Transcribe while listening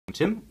I'm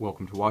Tim,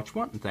 welcome to Watch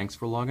What, and thanks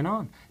for logging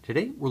on.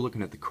 Today we're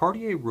looking at the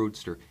Cartier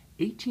Roadster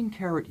 18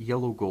 karat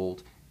yellow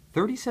gold,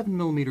 37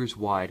 millimeters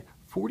wide,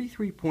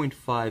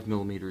 43.5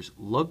 millimeters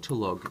lug to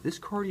lug. This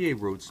Cartier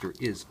Roadster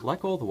is,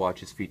 like all the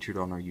watches featured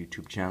on our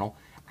YouTube channel,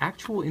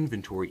 actual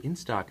inventory in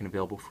stock and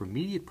available for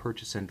immediate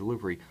purchase and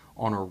delivery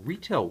on our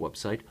retail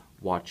website,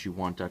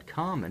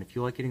 watchyouwant.com. And if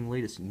you like getting the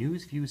latest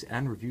news, views,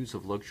 and reviews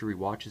of luxury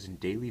watches in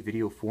daily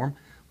video form,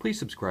 please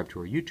subscribe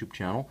to our YouTube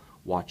channel,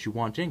 Watch You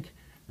Want Inc.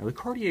 Now the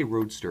Cartier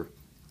Roadster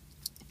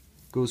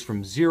goes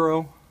from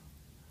 0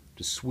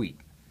 to sweet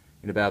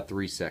in about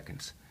 3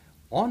 seconds.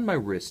 On my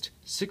wrist,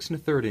 6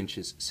 1/3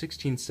 inches,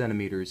 16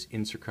 centimeters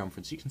in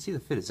circumference. You can see the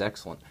fit is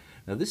excellent.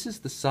 Now this is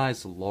the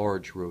size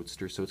large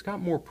Roadster, so it's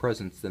got more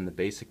presence than the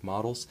basic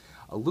models.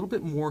 A little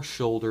bit more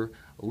shoulder,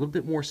 a little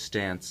bit more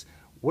stance.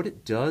 What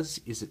it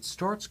does is it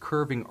starts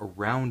curving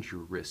around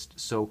your wrist.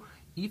 So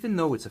even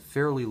though it's a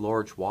fairly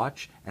large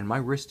watch, and my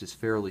wrist is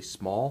fairly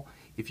small,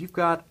 if you've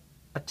got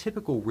a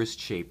typical wrist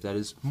shape that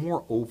is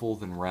more oval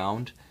than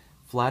round,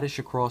 flattish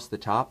across the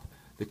top,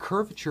 the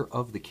curvature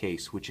of the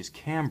case, which is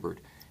cambered,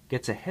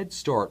 gets a head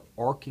start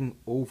arcing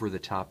over the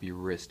top of your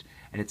wrist,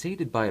 and it's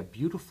aided by a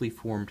beautifully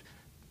formed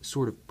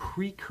sort of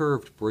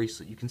pre-curved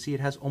bracelet. You can see it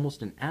has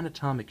almost an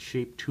anatomic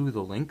shape to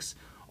the links,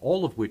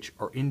 all of which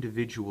are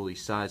individually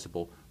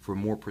sizable for a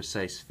more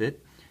precise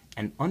fit.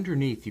 And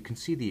underneath you can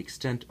see the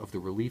extent of the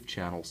relief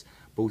channels,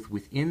 both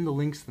within the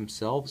links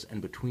themselves and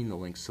between the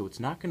links, so it's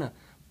not going to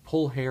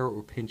pull hair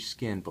or pinch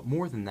skin. But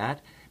more than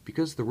that,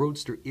 because the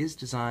Roadster is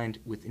designed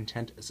with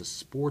intent as a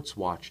sports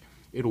watch,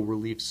 it'll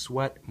relieve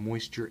sweat,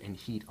 moisture, and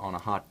heat on a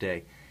hot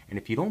day. And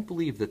if you don't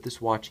believe that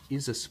this watch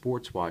is a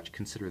sports watch,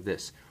 consider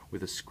this.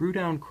 With a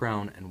screw-down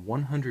crown and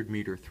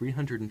 100-meter,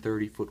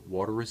 330-foot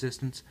water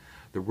resistance,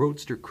 the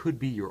Roadster could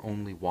be your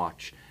only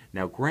watch.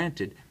 Now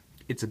granted,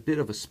 it's a bit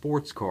of a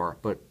sports car,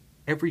 but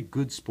every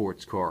good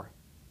sports car,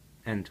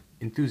 and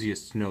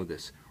enthusiasts know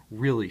this,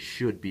 really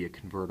should be a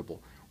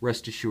convertible.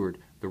 Rest assured,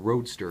 the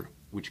Roadster,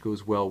 which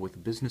goes well with a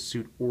business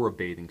suit or a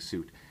bathing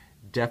suit,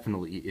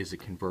 definitely is a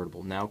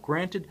convertible. Now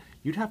granted,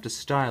 you'd have to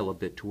style a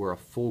bit to wear a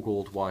full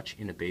gold watch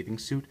in a bathing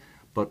suit,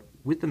 but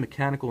with the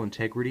mechanical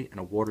integrity and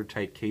a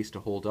watertight case to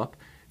hold up,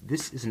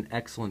 this is an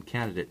excellent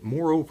candidate.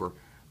 Moreover,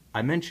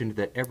 I mentioned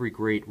that every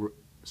great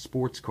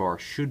sports car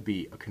should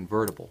be a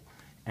convertible,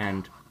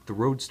 and the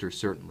Roadster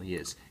certainly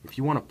is. If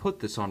you want to put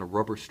this on a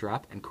rubber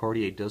strap, and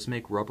Cartier does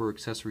make rubber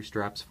accessory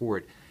straps for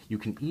it, you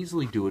can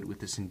easily do it with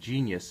this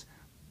ingenious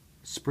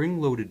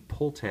spring-loaded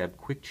pull-tab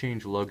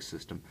quick-change lug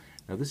system.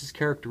 Now this is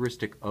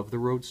characteristic of the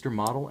Roadster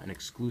model and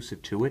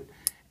exclusive to it,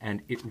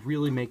 and it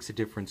really makes a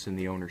difference in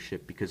the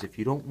ownership, because if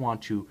you don't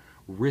want to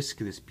risk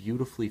this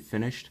beautifully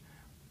finished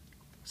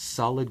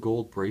solid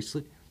gold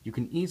bracelet, you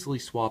can easily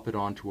swap it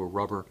onto a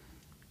rubber,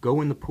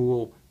 go in the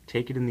pool,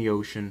 take it in the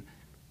ocean.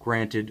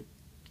 Granted,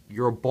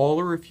 you're a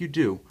baller if you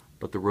do,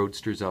 but the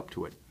Roadster's up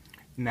to it.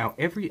 Now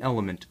every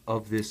element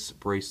of this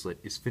bracelet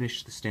is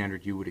finished the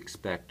standard you would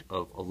expect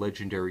of a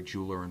legendary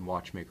jeweler and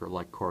watchmaker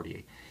like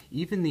Cartier.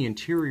 Even the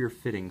interior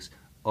fittings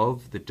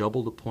of the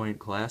double deployant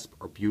clasp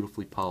are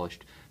beautifully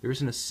polished. There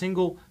isn't a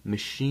single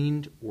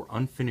machined or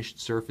unfinished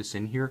surface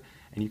in here,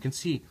 and you can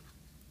see,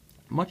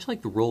 much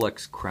like the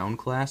Rolex crown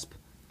clasp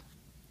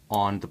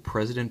on the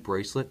President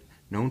bracelet,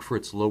 known for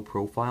its low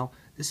profile,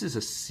 this is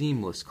a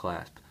seamless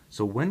clasp.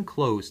 So when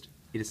closed,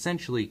 it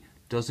essentially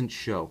doesn't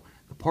show.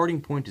 The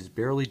parting point is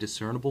barely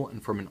discernible,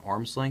 and from an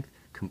arm's length,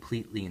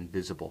 completely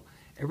invisible.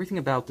 Everything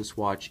about this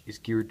watch is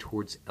geared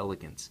towards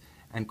elegance,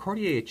 and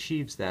Cartier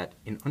achieves that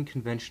in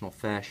unconventional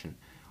fashion.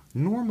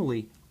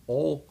 Normally,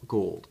 all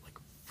gold, like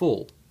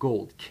full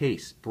gold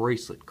case,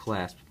 bracelet,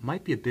 clasp,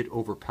 might be a bit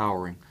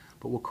overpowering,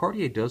 but what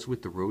Cartier does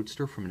with the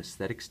Roadster from an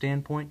aesthetic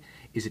standpoint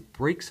is it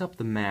breaks up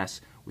the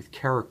mass with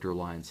character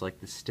lines like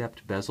the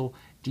stepped bezel,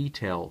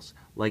 details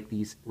like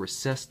these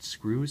recessed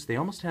screws. They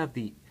almost have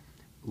the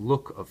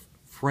look of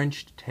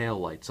French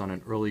taillights on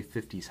an early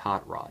 50s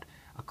hot rod.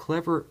 A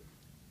clever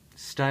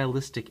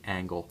stylistic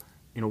angle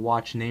in a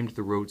watch named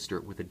the Roadster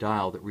with a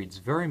dial that reads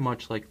very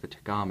much like the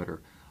tachometer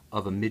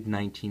of a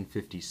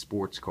mid-1950s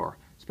sports car,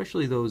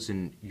 especially those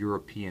in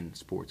European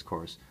sports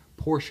cars.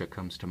 Porsche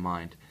comes to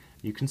mind.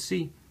 You can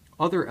see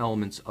other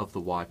elements of the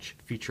watch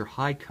feature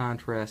high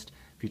contrast,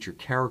 feature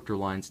character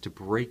lines to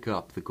break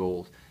up the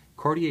gold.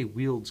 Cartier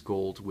wields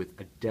gold with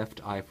a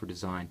deft eye for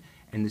design,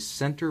 and this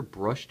center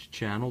brushed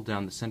channel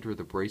down the center of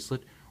the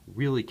bracelet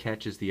really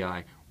catches the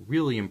eye,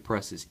 really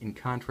impresses. In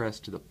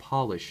contrast to the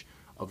polish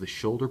of the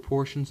shoulder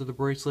portions of the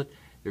bracelet,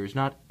 there is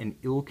not an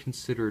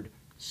ill-considered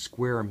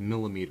square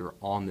millimeter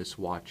on this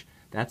watch.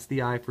 That's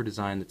the eye for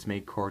design that's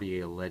made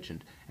Cartier a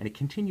legend, and it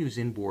continues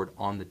inboard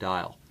on the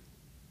dial.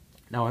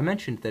 Now I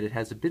mentioned that it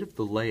has a bit of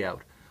the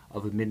layout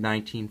of a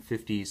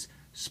mid-1950s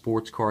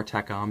sports car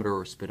tachometer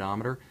or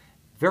speedometer.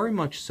 Very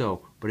much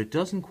so, but it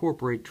does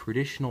incorporate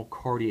traditional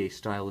Cartier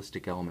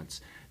stylistic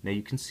elements. Now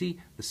you can see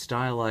the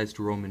stylized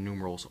Roman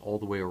numerals all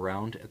the way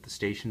around at the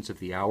stations of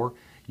the hour.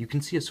 You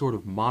can see a sort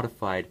of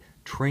modified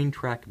train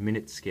track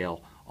minute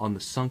scale on the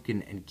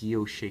sunken and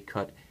guilloche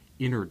cut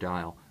inner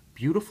dial.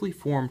 Beautifully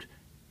formed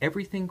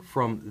Everything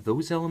from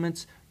those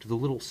elements to the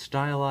little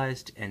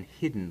stylized and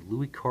hidden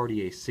Louis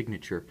Cartier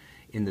signature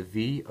in the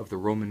V of the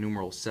Roman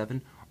numeral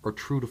 7 are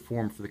true to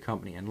form for the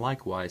company, and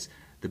likewise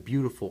the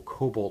beautiful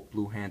cobalt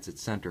blue hands at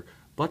center.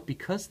 But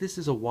because this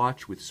is a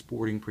watch with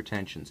sporting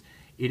pretensions,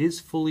 it is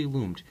fully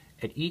loomed.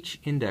 At each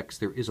index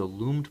there is a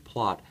loomed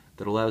plot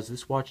that allows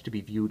this watch to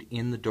be viewed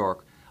in the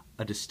dark,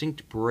 a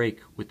distinct break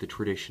with the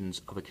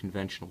traditions of a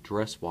conventional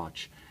dress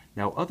watch.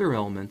 Now other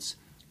elements,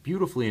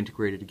 beautifully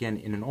integrated again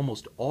in an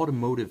almost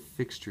automotive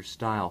fixture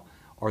style,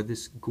 are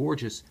this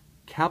gorgeous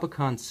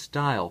Cabochon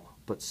style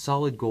but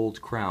solid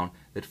gold crown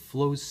that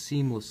flows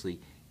seamlessly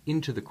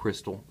into the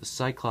crystal, the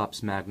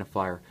Cyclops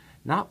magnifier,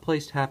 not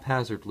placed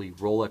haphazardly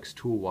Rolex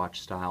tool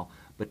watch style,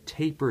 but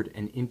tapered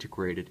and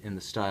integrated in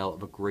the style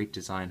of a great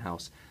design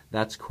house.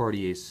 That's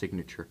Cartier's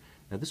signature.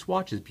 Now this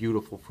watch is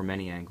beautiful from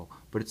any angle,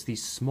 but it's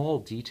these small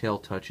detail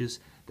touches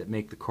that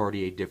make the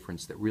Cartier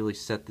difference, that really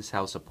set this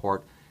house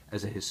apart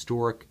as a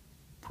historic,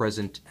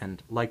 present,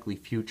 and likely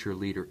future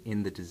leader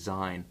in the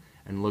design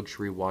and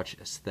luxury watch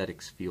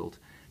aesthetics field.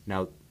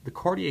 Now, the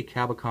Cartier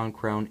Cabochon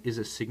crown is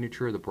a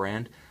signature of the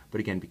brand, but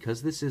again,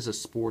 because this is a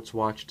sports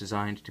watch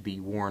designed to be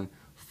worn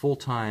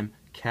full-time,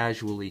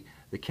 casually,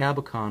 the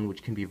Cabochon,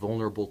 which can be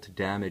vulnerable to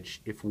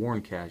damage if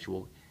worn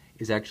casual,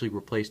 is actually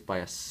replaced by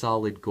a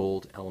solid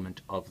gold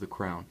element of the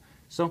crown.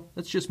 So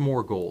that's just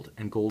more gold,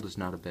 and gold is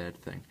not a bad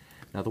thing.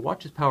 Now, the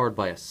watch is powered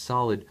by a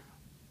solid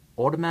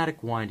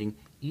automatic winding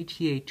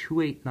ETA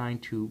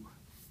 2892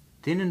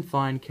 thin and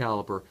fine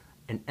caliber,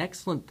 an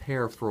excellent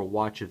pair for a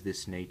watch of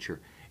this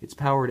nature. It's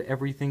powered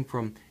everything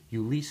from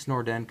Ulysse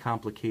Nardin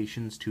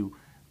complications to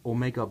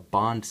Omega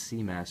Bond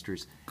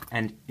Seamasters,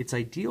 and it's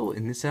ideal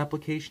in this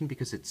application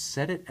because it's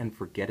set it and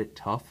forget it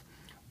tough,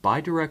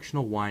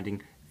 bidirectional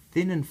winding,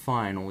 thin and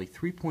fine, only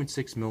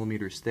 3.6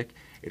 millimeters thick.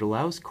 It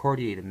allows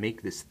Cartier to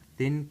make this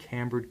thin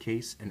cambered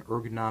case an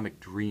ergonomic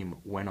dream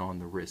when on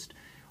the wrist.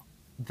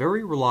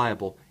 Very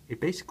reliable. It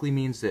basically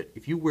means that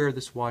if you wear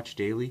this watch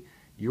daily,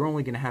 you're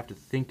only going to have to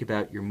think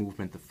about your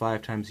movement the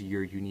 5 times a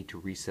year you need to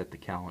reset the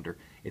calendar.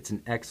 It's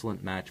an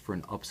excellent match for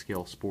an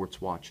upscale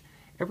sports watch.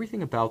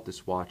 Everything about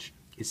this watch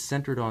is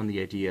centered on the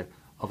idea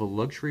of a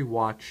luxury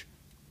watch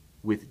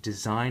with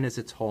design as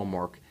its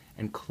hallmark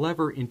and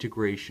clever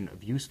integration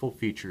of useful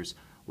features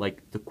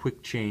like the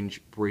quick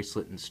change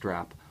bracelet and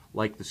strap,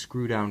 like the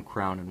screw down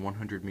crown and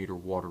 100-meter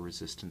water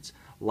resistance,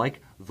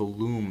 like the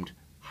loomed,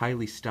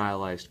 highly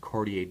stylized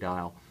Cartier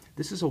dial.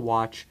 This is a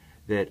watch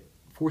that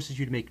forces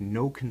you to make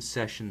no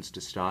concessions to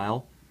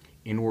style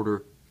in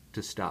order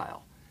to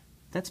style.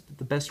 That's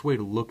the best way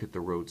to look at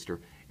the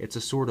Roadster. It's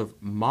a sort of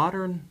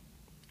modern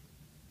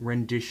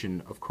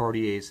rendition of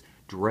Cartier's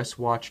dress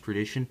watch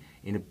tradition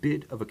in a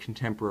bit of a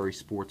contemporary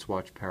sports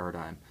watch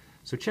paradigm.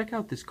 So check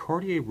out this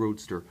Cartier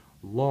Roadster,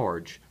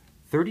 large,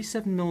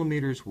 37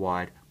 millimeters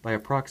wide by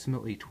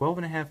approximately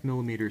 12.5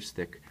 millimeters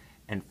thick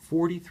and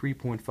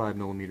 43.5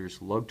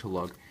 millimeters lug to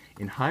lug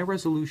in high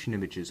resolution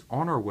images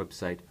on our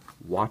website,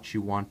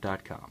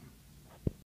 watchyouwant.com.